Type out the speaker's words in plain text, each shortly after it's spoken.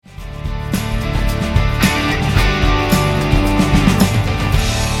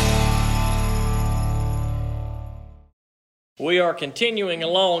We are continuing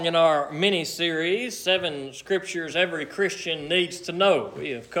along in our mini-series, 7 Scriptures Every Christian Needs to Know. We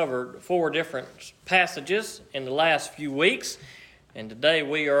have covered 4 different passages in the last few weeks, and today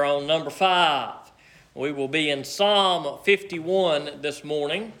we are on number 5. We will be in Psalm 51 this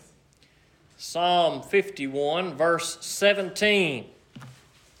morning. Psalm 51, verse 17.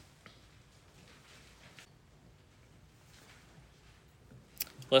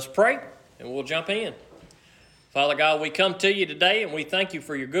 Let's pray, and we'll jump in. Father God, we come to you today and we thank you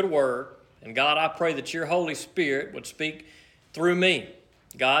for your good word. And God, I pray that your Holy Spirit would speak through me.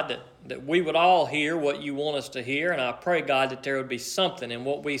 God, that we would all hear what you want us to hear. And I pray, God, that there would be something in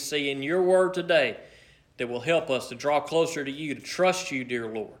what we see in your word today that will help us to draw closer to you, to trust you, dear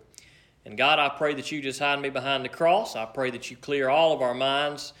Lord. And God, I pray that you just hide me behind the cross. I pray that you clear all of our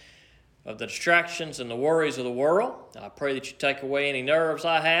minds of the distractions and the worries of the world. I pray that you take away any nerves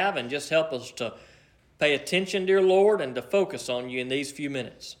I have and just help us to pay attention, dear Lord, and to focus on you in these few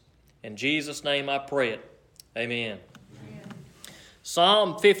minutes. In Jesus' name I pray it. Amen. Amen.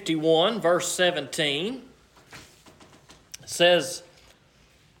 Psalm 51, verse 17 says,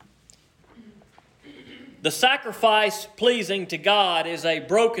 "The sacrifice pleasing to God is a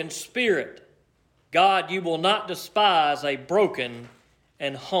broken spirit. God, you will not despise a broken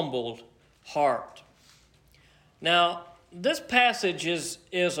and humbled heart." Now, this passage is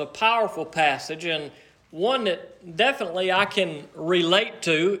a powerful passage, and one that definitely I can relate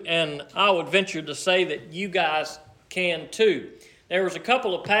to, and I would venture to say that you guys can too. There was a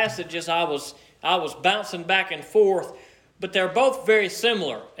couple of passages I was bouncing back and forth, but they're both very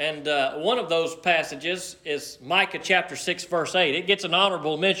similar. And one of those passages is Micah chapter 6, verse 8. It gets an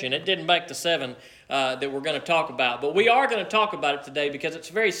honorable mention. It didn't make the 7 that we're going to talk about, but we are going to talk about it today because it's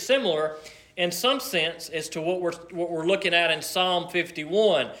very similar in some sense as to what we're looking at in Psalm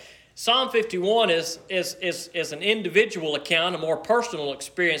 51. Psalm 51 is an individual account, a more personal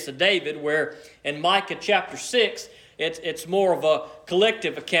experience of David, where in Micah chapter 6, it's more of a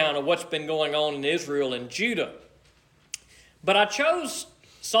collective account of what's been going on in Israel and Judah. But I chose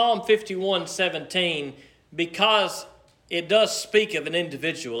Psalm 51:17 because it does speak of an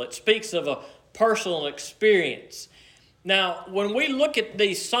individual. It speaks of a personal experience. Now, when we look at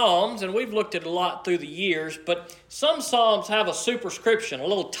these Psalms, and we've looked at a lot through the years, but some Psalms have a superscription, a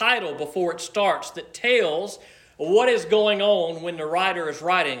little title before it starts that tells what is going on when the writer is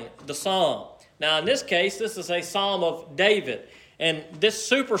writing the Psalm. Now, in this case, this is a Psalm of David, and this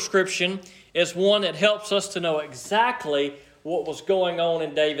superscription is one that helps us to know exactly what was going on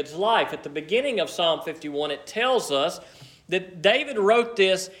in David's life. At the beginning of Psalm 51, it tells us that David wrote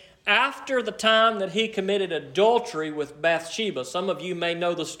this after the time that he committed adultery with Bathsheba. Some of you may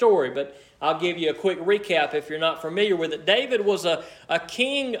know the story, but I'll give you a quick recap if you're not familiar with it. David was a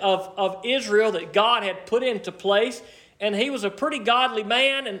king of Israel that God had put into place, and he was a pretty godly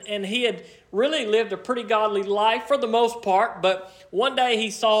man, and he had really lived a pretty godly life for the most part. But one day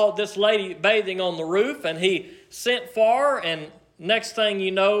he saw this lady bathing on the roof, and he sent for her, and next thing you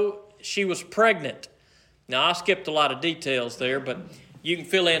know, she was pregnant. Now, I skipped a lot of details there, but you can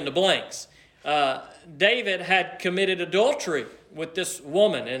fill in the blanks. David had committed adultery with this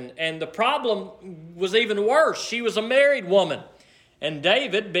woman, and the problem was even worse. She was a married woman. And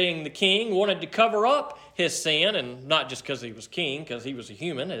David, being the king, wanted to cover up his sin, and not just because he was king, because he was a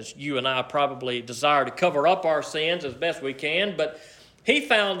human, as you and I probably desire to cover up our sins as best we can. But he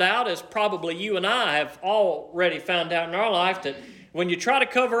found out, as probably you and I have already found out in our life, that when you try to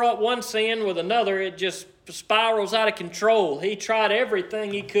cover up one sin with another, it just spirals out of control. He tried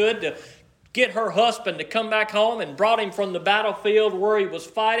everything he could to get her husband to come back home, and brought him from the battlefield where he was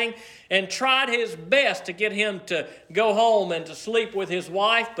fighting, and tried his best to get him to go home and to sleep with his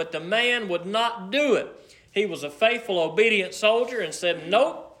wife, but the man would not do it. He was a faithful, obedient soldier and said,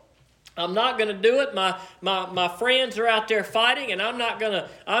 "Nope, I'm not going to do it. My friends are out there fighting, and I'm not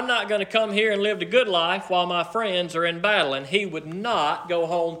going to come here and live the good life while my friends are in battle." And he would not go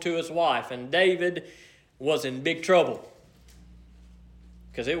home to his wife. And David was in big trouble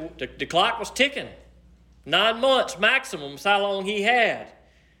because the clock was ticking. 9 months maximum is how long he had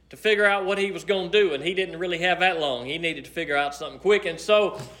to figure out what he was going to do, and he didn't really have that long. He needed to figure out something quick. And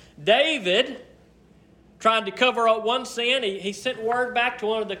so David, trying to cover up one sin, he sent word back to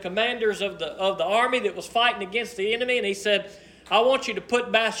one of the commanders of the army that was fighting against the enemy, and he said, "I want you to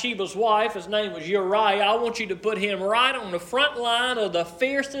put Bathsheba's wife," his name was Uriah, "I want you to put him right on the front line of the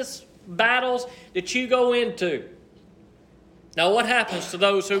fiercest battles that you go into." Now, what happens to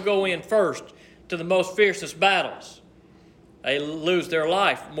those who go in first to the most fiercest battles? They lose their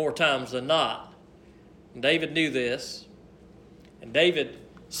life more times than not. And David knew this. And David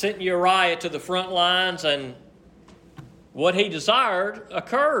sent Uriah to the front lines, and what he desired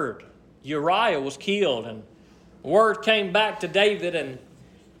occurred. Uriah was killed, and word came back to David, and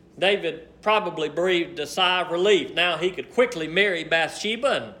David probably breathed a sigh of relief. Now he could quickly marry Bathsheba,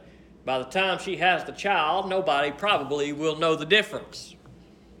 and by the time she has the child, nobody probably will know the difference.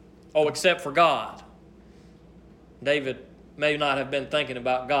 Oh, except for God. David may not have been thinking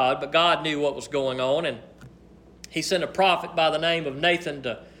about God, but God knew what was going on, and he sent a prophet by the name of Nathan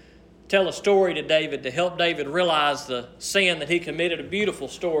to tell a story to David to help David realize the sin that he committed. A beautiful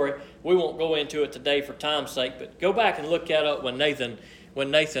story. We won't go into it today for time's sake, but go back and look at it when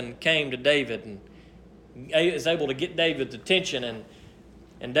Nathan came to David and is able to get David's attention,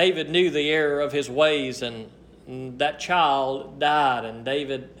 and David knew the error of his ways, and that child died, and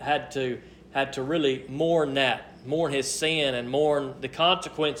David had to really mourn his sin and mourn the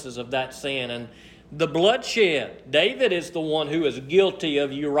consequences of that sin and the bloodshed. David is the one who is guilty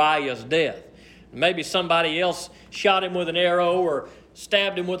of Uriah's death. Maybe somebody else shot him with an arrow or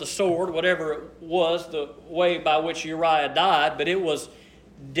stabbed him with a sword, whatever it was, the way by which Uriah died, but it was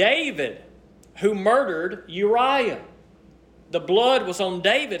David who murdered Uriah. The blood was on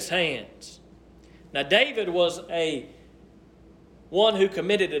David's hands. Now, David was one who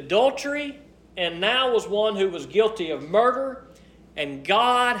committed adultery, and now was one who was guilty of murder, and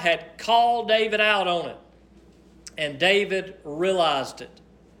God had called David out on it. And David realized it.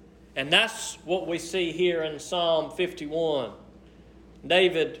 And that's what we see here in Psalm 51.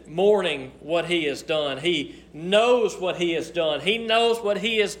 David mourning what he has done. He knows what he has done. He knows what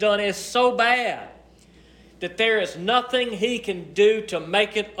he has done is so bad that there is nothing he can do to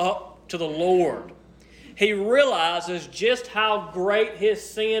make it up to the Lord. He realizes just how great his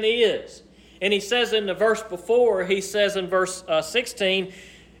sin is. And he says in the verse before, he says in verse 16,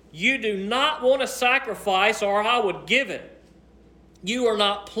 "You do not want a sacrifice, or I would give it. You are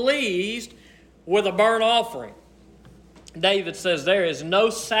not pleased with a burnt offering." David says, there is no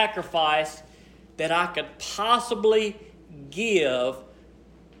sacrifice that I could possibly give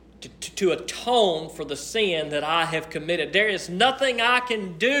to atone for the sin that I have committed. There is nothing I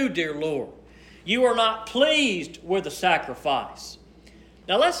can do, dear Lord. You are not pleased with the sacrifice.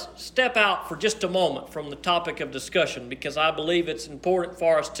 Now let's step out for just a moment from the topic of discussion, because I believe it's important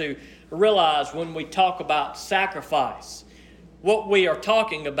for us to realize when we talk about sacrifice, what we are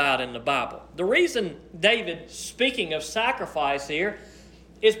talking about in the Bible. The reason David speaking of sacrifice here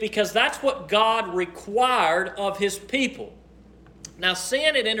is because that's what God required of his people. Now,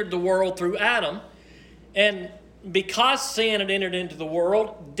 sin had entered the world through Adam, and because sin had entered into the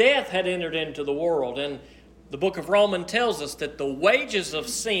world, death had entered into the world. And the book of Romans tells us that the wages of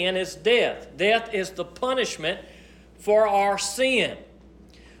sin is death. Death is the punishment for our sin.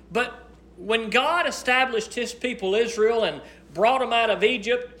 But when God established his people Israel and brought them out of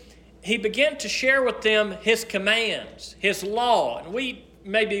Egypt, he began to share with them his commands, his law. And we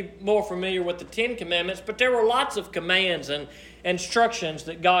may be more familiar with the Ten Commandments, but there were lots of commands and instructions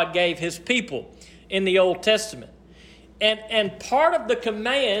that God gave his people in the Old Testament. And part of the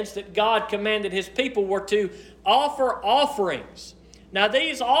commands that God commanded his people were to offer offerings. Now,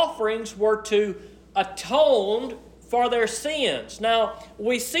 these offerings were to atone for their sins. Now,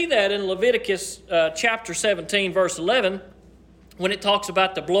 we see that in Leviticus chapter 17, verse 11, when it talks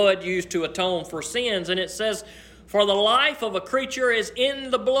about the blood used to atone for sins. And it says, "For the life of a creature is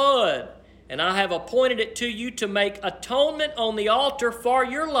in the blood, and I have appointed it to you to make atonement on the altar for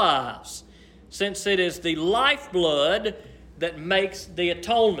your lives, since it is the lifeblood that makes the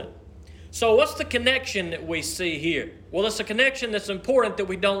atonement." So what's the connection that we see here? Well, it's a connection that's important that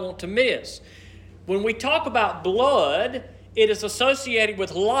we don't want to miss. When we talk about blood, it is associated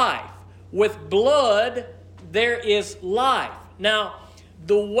with life. With blood, there is life. Now,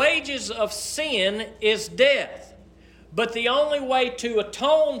 the wages of sin is death. But the only way to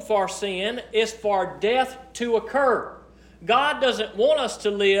atone for sin is for death to occur. God doesn't want us to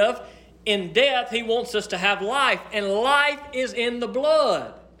live in death. He wants us to have life, and life is in the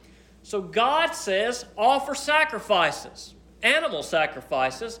blood. So God says, offer sacrifices, animal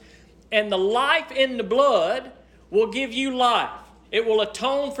sacrifices, and the life in the blood will give you life. It will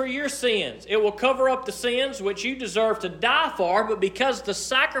atone for your sins. It will cover up the sins which you deserve to die for, but because the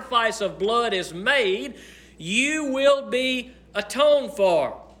sacrifice of blood is made, you will be atoned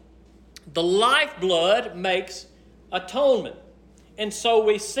for. The lifeblood makes atonement. And so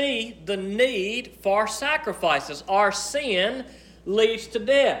we see the need for sacrifices. Our sin leads to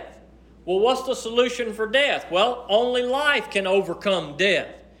death. Well, what's the solution for death? Well, only life can overcome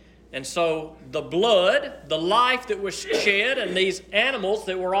death. And so the blood, the life that was shed, and these animals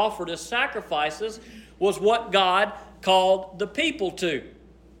that were offered as sacrifices was what God called the people to.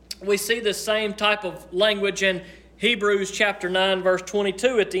 We see the same type of language in Hebrews chapter 9, verse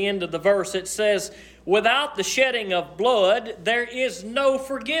 22, at the end of the verse, it says, "Without the shedding of blood, there is no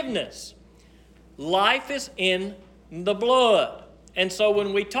forgiveness." Life is in the blood. And so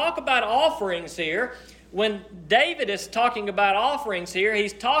when we talk about offerings here, when David is talking about offerings here,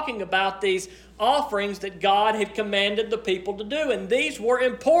 he's talking about these offerings that God had commanded the people to do. And these were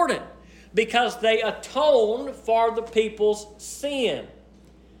important because they atoned for the people's sin.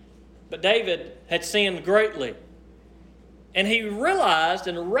 But David had sinned greatly. And he realized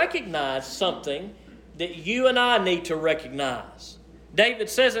and recognized something that you and I need to recognize. David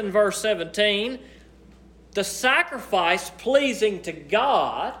says in verse 17, the sacrifice pleasing to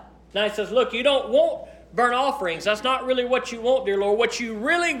God. Now he says, look, you don't want burnt offerings. That's not really what you want, dear Lord. What you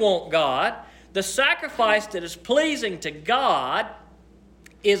really want, God, the sacrifice that is pleasing to God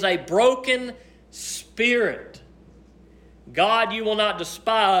is a broken spirit. God, you will not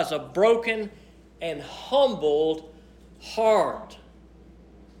despise a broken and humbled heart.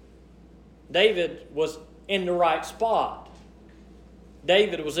 David was in the right spot.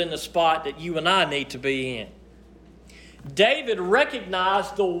 David was in the spot that you and I need to be in. David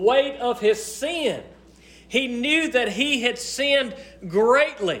recognized the weight of his sin. He knew that he had sinned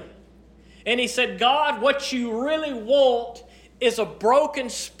greatly. And he said, God, what you really want is a broken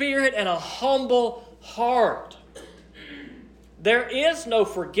spirit and a humble heart. There is no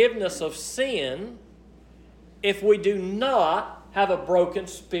forgiveness of sin if we do not have a broken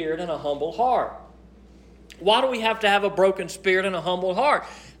spirit and a humble heart. Why do we have to have a broken spirit and a humble heart?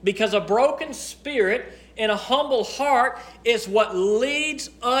 Because a broken spirit and a humble heart is what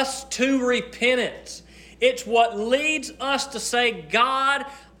leads us to repentance. It's what leads us to say, God,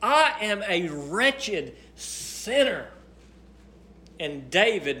 I am a wretched sinner. And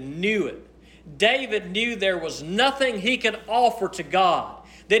David knew it. David knew there was nothing he could offer to God,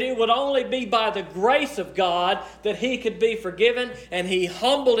 that it would only be by the grace of God that he could be forgiven, and he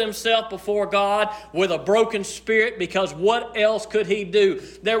humbled himself before God with a broken spirit, because what else could he do?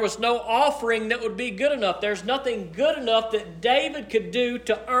 There was no offering that would be good enough. There's nothing good enough that David could do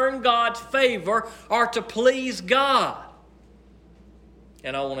to earn God's favor or to please God.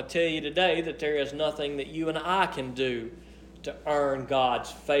 And I want to tell you today that there is nothing that you and I can do to earn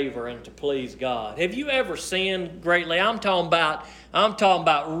God's favor and to please God. Have you ever sinned greatly? I'm talking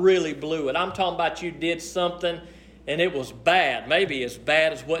about really blew it. I'm talking about you did something and it was bad. Maybe as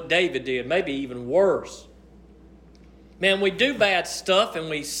bad as what David did. Maybe even worse. Man, we do bad stuff and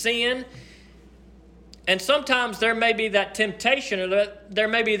we sin. And sometimes there may be that temptation, or there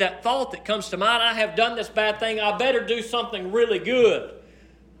may be that thought that comes to mind, I have done this bad thing, I better do something really good.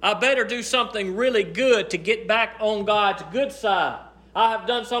 I better do something really good to get back on God's good side. I have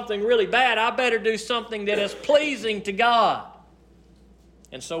done something really bad. I better do something that is pleasing to God.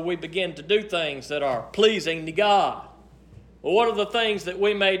 And so we begin to do things that are pleasing to God. Well, what are the things that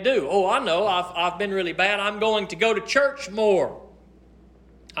we may do? Oh, I know, I've been really bad. I'm going to go to church more.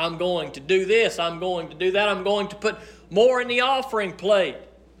 I'm going to do this. I'm going to do that. I'm going to put more in the offering plate.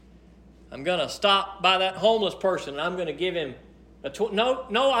 I'm going to stop by that homeless person and I'm going to give him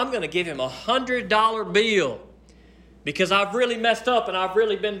I'm going to give him $100 bill because I've really messed up and I've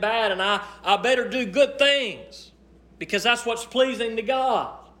really been bad, and I better do good things because that's what's pleasing to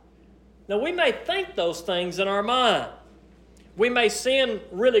God. Now, we may think those things in our mind. We may sin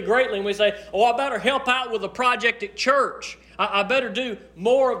really greatly and we say, oh, I better help out with a project at church. I better do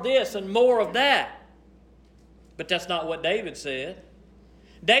more of this and more of that. But that's not what David said.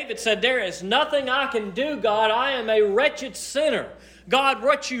 David said, there is nothing I can do, God. I am a wretched sinner. God,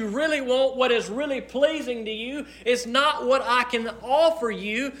 what you really want, what is really pleasing to you, is not what I can offer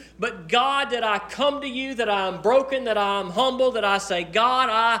you, but God, that I come to you, that I am broken, that I am humble, that I say, God,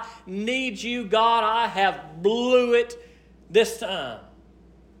 I need you. God, I have blew it this time.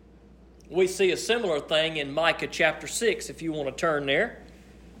 We see a similar thing in Micah chapter 6, if you want to turn there.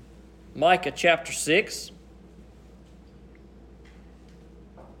 Micah chapter 6.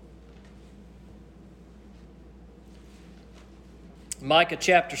 Micah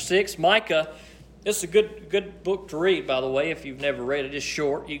chapter 6. Micah, this is a good book to read, by the way, if you've never read it. It's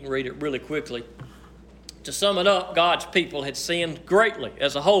short. You can read it really quickly. To sum it up, God's people had sinned greatly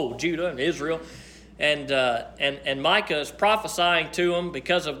as a whole, Judah and Israel. And Micah is prophesying to them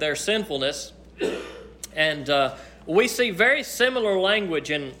because of their sinfulness. And we see very similar language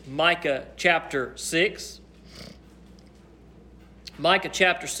in Micah chapter 6. Micah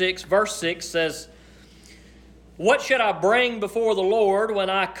chapter 6, verse 6 says, what should I bring before the Lord when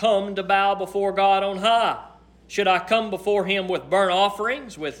I come to bow before God on high? Should I come before Him with burnt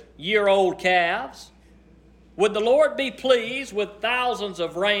offerings, with year-old calves? Would the Lord be pleased with thousands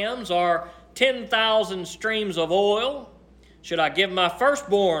of rams or 10,000 streams of oil? Should I give my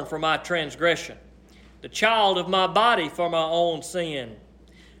firstborn for my transgression, the child of my body for my own sin?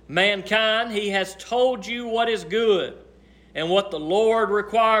 Mankind, he has told you what is good and what the Lord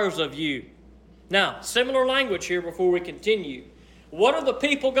requires of you. Now, similar language here before we continue. What are the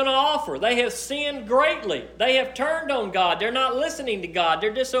people going to offer? They have sinned greatly. They have turned on God. They're not listening to God.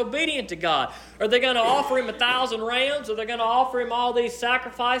 They're disobedient to God. Are they going to offer Him 1,000 rams? Are they going to offer Him all these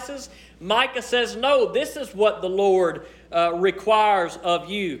sacrifices? Micah says, no, this is what the Lord requires of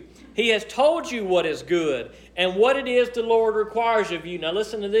you. He has told you what is good and what it is the Lord requires of you. Now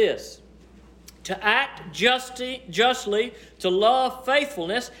listen to this. To act justly, to love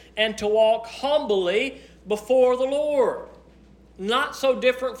faithfulness, and to walk humbly before the Lord. Not so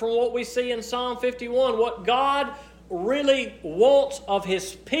different from what we see in Psalm 51. What God really wants of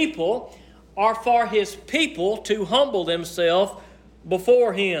His people are for His people to humble themselves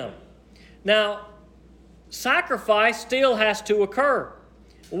before Him. Now, sacrifice still has to occur.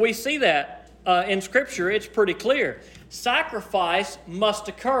 We see that in Scripture. It's pretty clear. Sacrifice must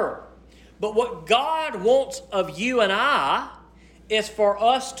occur. But what God wants of you and I is for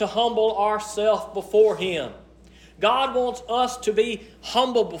us to humble ourselves before Him. God wants us to be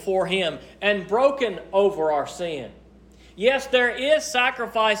humble before Him and broken over our sin. Yes, there is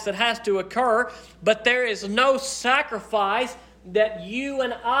sacrifice that has to occur, but there is no sacrifice that you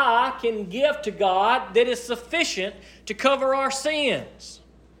and I can give to God that is sufficient to cover our sins.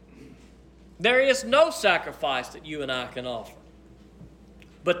 There is no sacrifice that you and I can offer.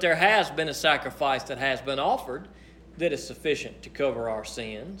 But there has been a sacrifice that has been offered that is sufficient to cover our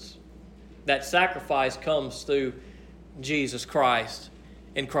sins. That sacrifice comes through Jesus Christ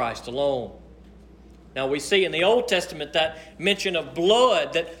and Christ alone. Now we see in the Old Testament that mention of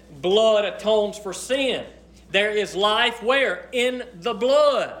blood, that blood atones for sin. There is life where? In the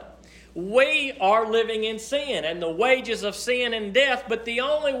blood. We are living in sin, and the wages of sin and death, but the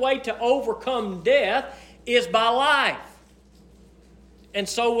only way to overcome death is by life. And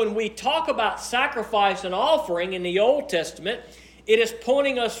so when we talk about sacrifice and offering in the Old Testament, it is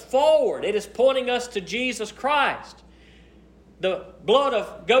pointing us forward. It is pointing us to Jesus Christ. The blood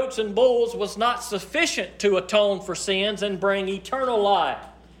of goats and bulls was not sufficient to atone for sins and bring eternal life.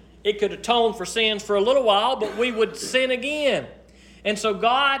 It could atone for sins for a little while, but we would sin again. And so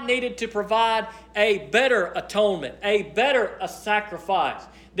God needed to provide a better atonement, a better sacrifice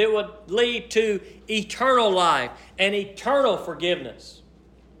that would lead to eternal life and eternal forgiveness.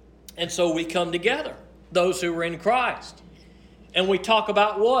 And so we come together, those who are in Christ. And we talk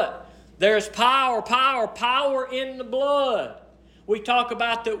about what? There's power in the blood. We talk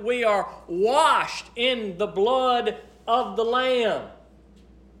about that we are washed in the blood of the Lamb.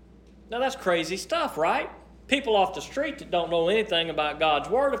 Now that's crazy stuff, right? People off the street that don't know anything about God's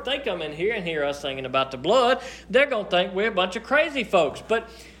Word, if they come in here and hear us singing about the blood, they're going to think we're a bunch of crazy folks. But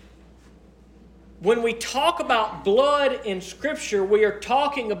when we talk about blood in Scripture, we are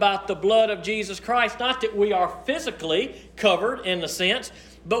talking about the blood of Jesus Christ. Not that we are physically covered in a sense,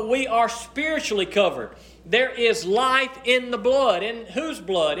 but we are spiritually covered. There is life in the blood. In whose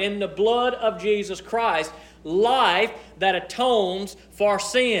blood? In the blood of Jesus Christ. Life that atones for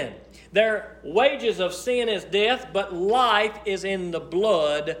sin. Their wages of sin is death, but life is in the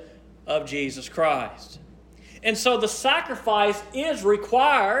blood of Jesus Christ. And so the sacrifice is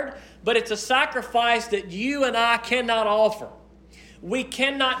required, but it's a sacrifice that you and I cannot offer. We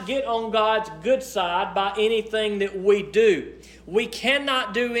cannot get on God's good side by anything that we do. We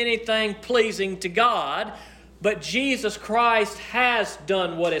cannot do anything pleasing to God, but Jesus Christ has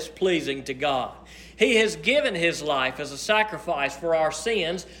done what is pleasing to God. He has given His life as a sacrifice for our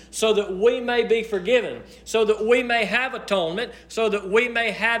sins so that we may be forgiven, so that we may have atonement, so that we may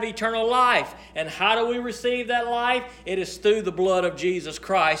have eternal life. And how do we receive that life? It is through the blood of Jesus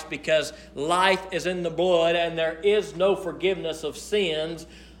Christ, because life is in the blood and there is no forgiveness of sins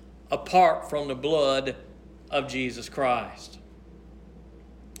apart from the blood of Jesus Christ.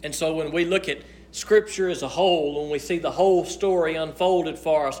 And so when we look at Scripture as a whole, when we see the whole story unfolded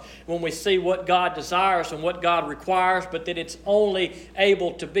for us, when we see what God desires and what God requires, but that it's only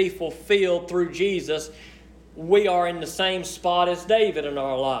able to be fulfilled through Jesus, we are in the same spot as David in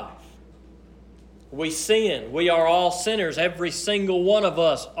our life. We sin. We are all sinners. Every single one of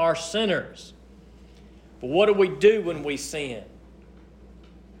us are sinners. But what do we do when we sin?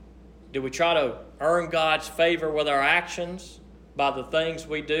 Do we try to earn God's favor with our actions by the things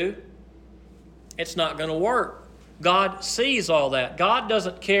we do? It's not going to work. God sees all that. God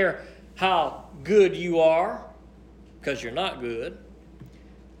doesn't care how good you are, because you're not good,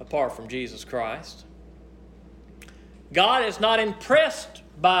 apart from Jesus Christ. God is not impressed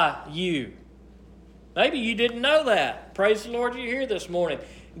by you. Maybe you didn't know that. Praise the Lord you're here this morning.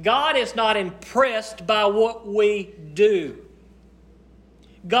 God is not impressed by what we do.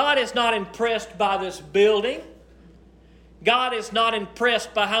 God is not impressed by this building. God is not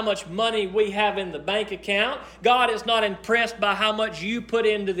impressed by how much money we have in the bank account. God is not impressed by how much you put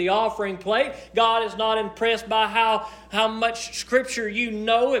into the offering plate. God is not impressed by how much Scripture you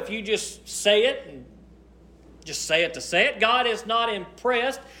know if you just say it and just say it to say it. God is not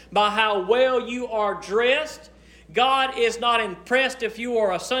impressed by how well you are dressed. God is not impressed if you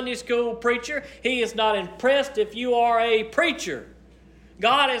are a Sunday school preacher. He is not impressed if you are a preacher.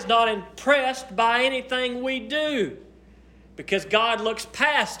 God is not impressed by anything we do, because God looks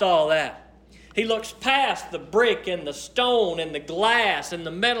past all that. He looks past the brick and the stone and the glass and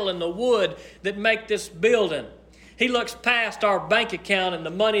the metal and the wood that make this building. He looks past our bank account and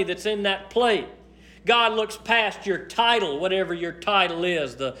the money that's in that plate. God looks past your title, whatever your title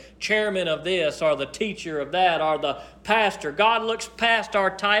is, the chairman of this or the teacher of that or the pastor. God looks past our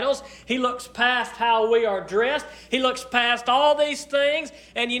titles. He looks past how we are dressed. He looks past all these things.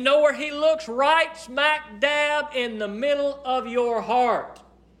 And you know where He looks? Right smack dab in the middle of your heart.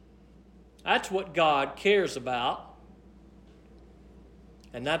 That's what God cares about.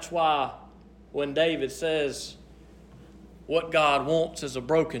 And that's why when David says what God wants is a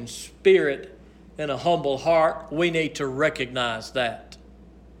broken spirit and a humble heart, we need to recognize that,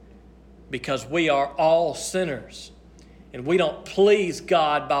 because we are all sinners and we don't please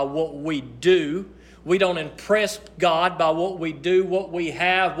God by what we do. We don't impress God by what we do, what we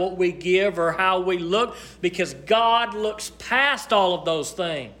have, what we give, or how we look, because God looks past all of those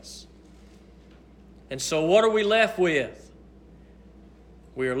things. And so what are we left with?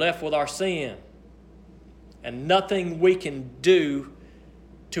 We are left with our sin and nothing we can do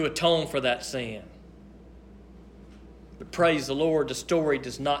to atone for that sin. But praise the Lord, the story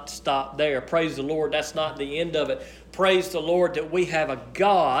does not stop there. Praise the Lord, that's not the end of it. Praise the Lord that we have a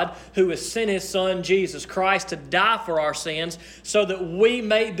God who has sent His Son, Jesus Christ, to die for our sins so that we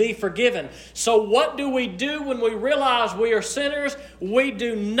may be forgiven. So what do we do when we realize we are sinners? We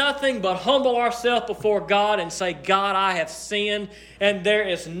do nothing but humble ourselves before God and say, God, I have sinned and there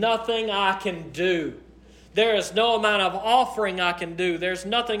is nothing I can do. There is no amount of offering I can do. There's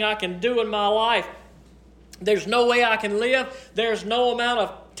nothing I can do in my life. There's no way I can live. There's no amount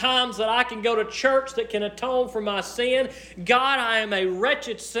of times that I can go to church that can atone for my sin. God, I am a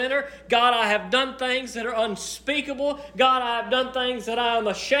wretched sinner. God, I have done things that are unspeakable. God, I have done things that I am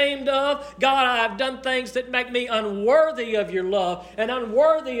ashamed of. God, I have done things that make me unworthy of your love and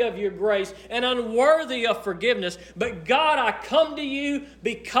unworthy of your grace and unworthy of forgiveness. But God, I come to you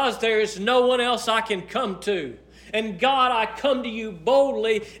because there is no one else I can come to. And God, I come to you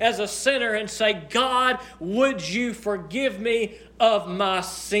boldly as a sinner and say, God, would you forgive me of my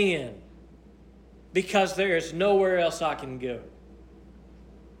sin? Because there is nowhere else I can go.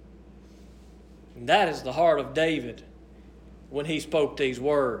 And that is the heart of David when he spoke these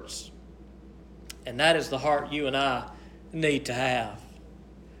words. And that is the heart you and I need to have.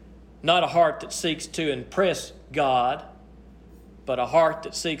 Not a heart that seeks to impress God, but a heart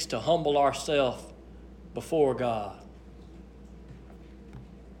that seeks to humble ourselves before God.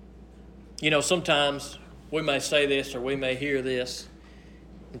 You know, sometimes we may say this or we may hear this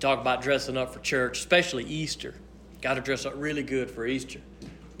and talk about dressing up for church, especially Easter. Got to dress up really good for Easter.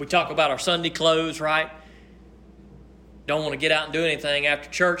 We talk about our Sunday clothes, right? Don't want to get out and do anything after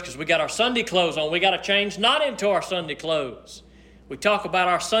church because we got our Sunday clothes on. We got to change not into our Sunday clothes. We talk about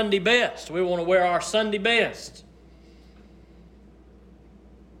our Sunday best. We want to wear our Sunday best.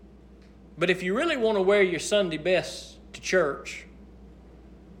 But if you really want to wear your Sunday best to church,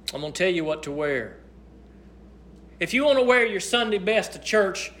 I'm going to tell you what to wear. If you want to wear your Sunday best to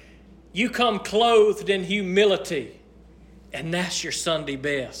church, you come clothed in humility, and that's your Sunday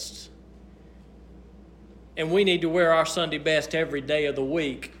best. And we need to wear our Sunday best every day of the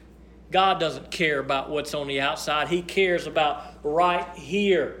week. God doesn't care about what's on the outside. He cares about right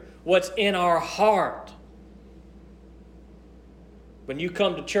here, what's in our heart. When you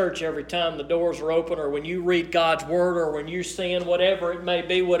come to church every time the doors are open, or when you read God's Word, or when you sing, whatever it may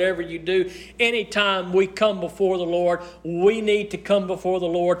be, whatever you do, anytime we come before the Lord, we need to come before the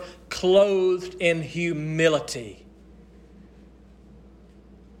Lord clothed in humility.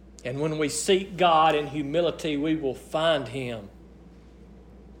 And when we seek God in humility, we will find Him.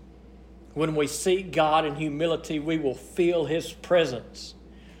 When we seek God in humility, we will feel His presence.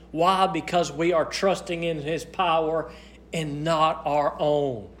 Why? Because we are trusting in His power and not our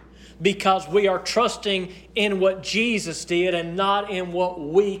own. Because we are trusting in what Jesus did and not in what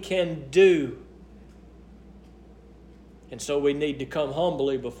we can do. And so we need to come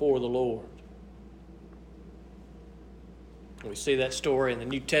humbly before the Lord. We see that story in the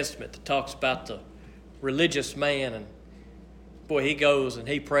New Testament that talks about the religious man, and boy, he goes and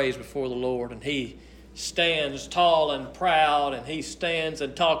he prays before the Lord, and he stands tall and proud, and he stands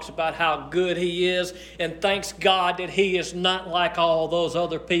and talks about how good he is and thanks God that he is not like all those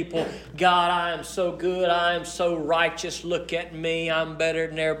other people. God, I am so good. I am so righteous. Look at me. I'm better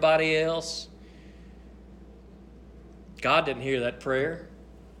than everybody else. God didn't hear that prayer.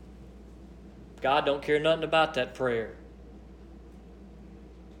 God don't care nothing about that prayer.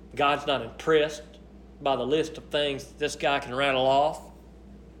 God's not impressed by the list of things that this guy can rattle off.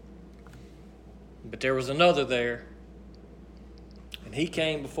 But there was another there, and he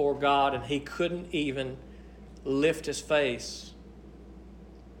came before God, and he couldn't even lift his face.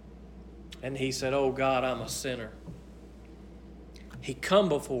 And he said, "Oh God, I'm a sinner." He come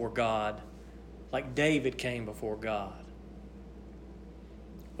before God like David came before God,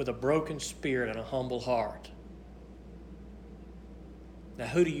 with a broken spirit and a humble heart. Now,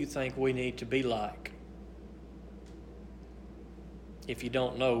 who do you think we need to be like? If you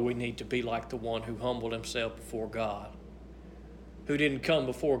don't know, we need to be like the one who humbled himself before God, who didn't come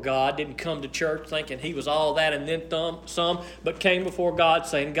before God, didn't come to church thinking he was all that and then some, but came before God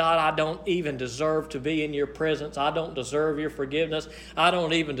saying, "God, I don't even deserve to be in your presence. I don't deserve your forgiveness. I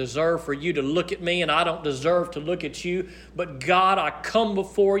don't even deserve for you to look at me, and I don't deserve to look at you. But God, I come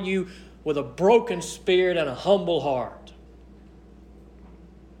before you with a broken spirit and a humble heart."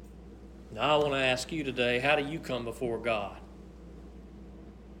 Now I want to ask you today, how do you come before God?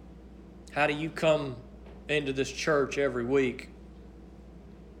 How do you come into this church every week?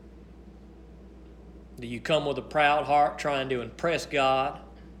 Do you come with a proud heart trying to impress God?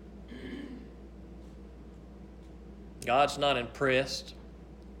 God's not impressed.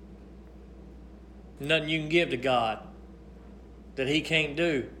 Nothing you can give to God that he can't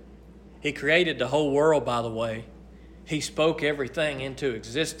do. He created the whole world, by the way. He spoke everything into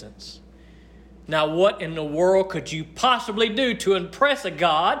existence. Now, what in the world could you possibly do to impress a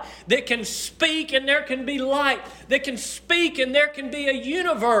God that can speak and there can be light, that can speak and there can be a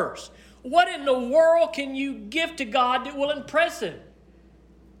universe? What in the world can you give to God that will impress him?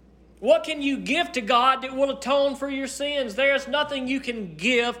 What can you give to God that will atone for your sins? There's nothing you can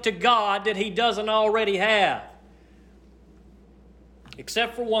give to God that he doesn't already have.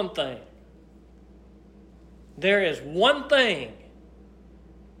 Except for one thing. There is one thing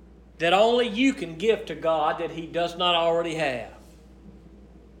that only you can give to God that he does not already have.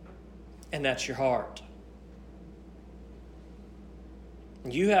 And that's your heart.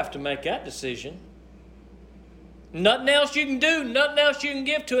 You have to make that decision. Nothing else you can do, nothing else you can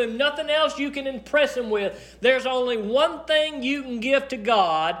give to him, nothing else you can impress him with. There's only one thing you can give to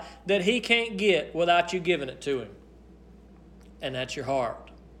God that he can't get without you giving it to him. And that's your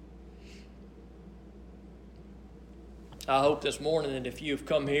heart. I hope this morning that if you've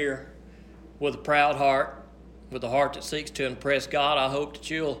come here with a proud heart, with a heart that seeks to impress God, I hope that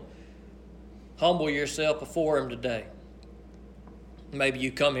you'll humble yourself before him today. Maybe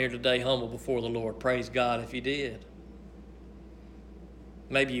you come here today humble before the Lord. Praise God if you did.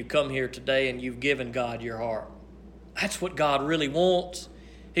 Maybe you come here today and you've given God your heart. That's what God really wants.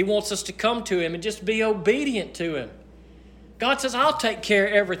 He wants us to come to him and just be obedient to him. God says, "I'll take care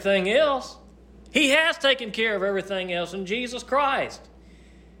of everything else." He has taken care of everything else in Jesus Christ.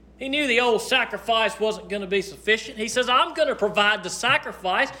 He knew the old sacrifice wasn't going to be sufficient. He says, "I'm going to provide the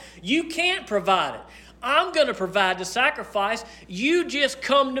sacrifice. You can't provide it. I'm going to provide the sacrifice. You just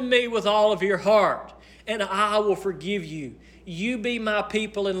come to me with all of your heart, and I will forgive you. You be my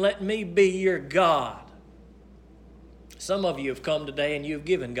people and let me be your God." Some of you have come today and you've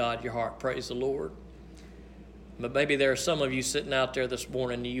given God your heart. Praise the Lord. But maybe there are some of you sitting out there this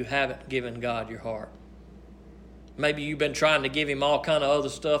morning and you haven't given God your heart. Maybe you've been trying to give him all kind of other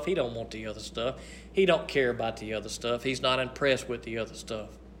stuff. He don't want the other stuff. He don't care about the other stuff. He's not impressed with the other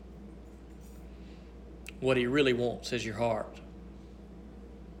stuff. What he really wants is your heart.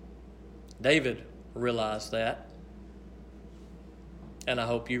 David realized that. And I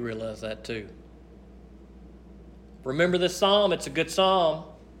hope you realize that too. Remember this psalm. It's a good psalm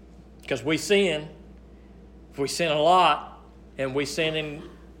because we sin. If we sin a lot, and we sin in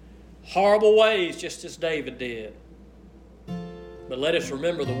horrible ways just as David did. But let us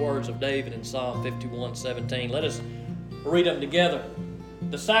remember the words of David in Psalm 51:17. Let us read them together.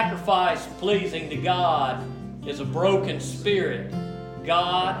 "The sacrifice pleasing to God is a broken spirit.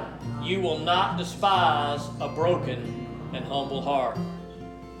 God, you will not despise a broken and humble heart."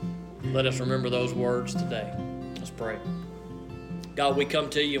 Let us remember those words today. Let's pray. God, we come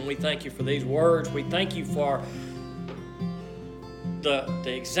to you and we thank you for these words. We thank you for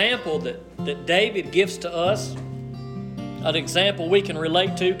the example that David gives to us. an example we can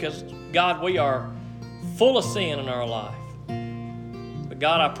relate to, because, God, we are full of sin in our life. But,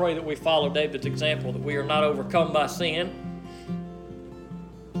 God, I pray that we follow David's example, that we are not overcome by sin,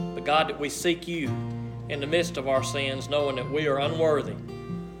 but, God, that we seek you in the midst of our sins, knowing that we are unworthy.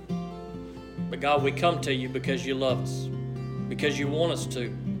 But, God, we come to you because you love us, because you want us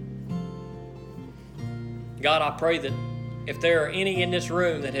to. God, I pray that if there are any in this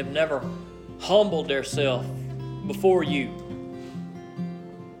room that have never humbled themselves before you,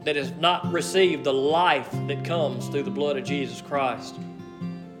 that has not received the life that comes through the blood of Jesus Christ,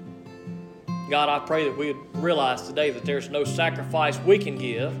 God, I pray that we would realize today that there's no sacrifice we can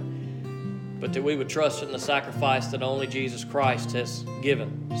give, but that we would trust in the sacrifice that only Jesus Christ has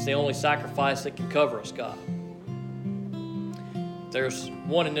given. It's the only sacrifice that can cover us, God. If there's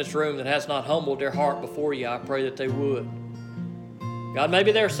one in this room that has not humbled their heart before you, I pray that they would. God,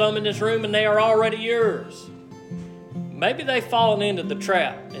 maybe there are some in this room and they are already yours. Maybe they've fallen into the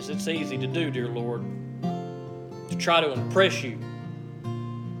trap, as it's easy to do, dear Lord, to try to impress you,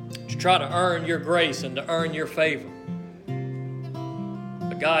 to try to earn your grace and to earn your favor.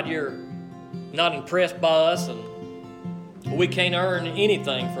 But God, you're not impressed by us, and we can't earn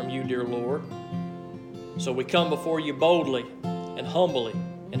anything from you, dear Lord. So we come before you boldly and humbly,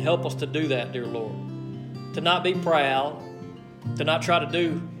 and help us to do that, dear Lord. To not be proud, to not try to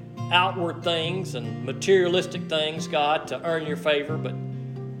do outward things and materialistic things, God, to earn your favor, but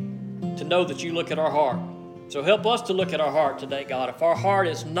to know that you look at our heart. So help us to look at our heart today, God. If our heart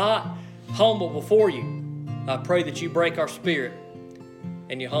is not humble before you, I pray that you break our spirit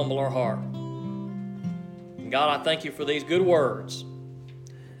and you humble our heart. And God, I thank you for these good words.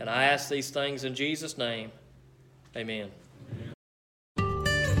 And I ask these things in Jesus' name. Amen.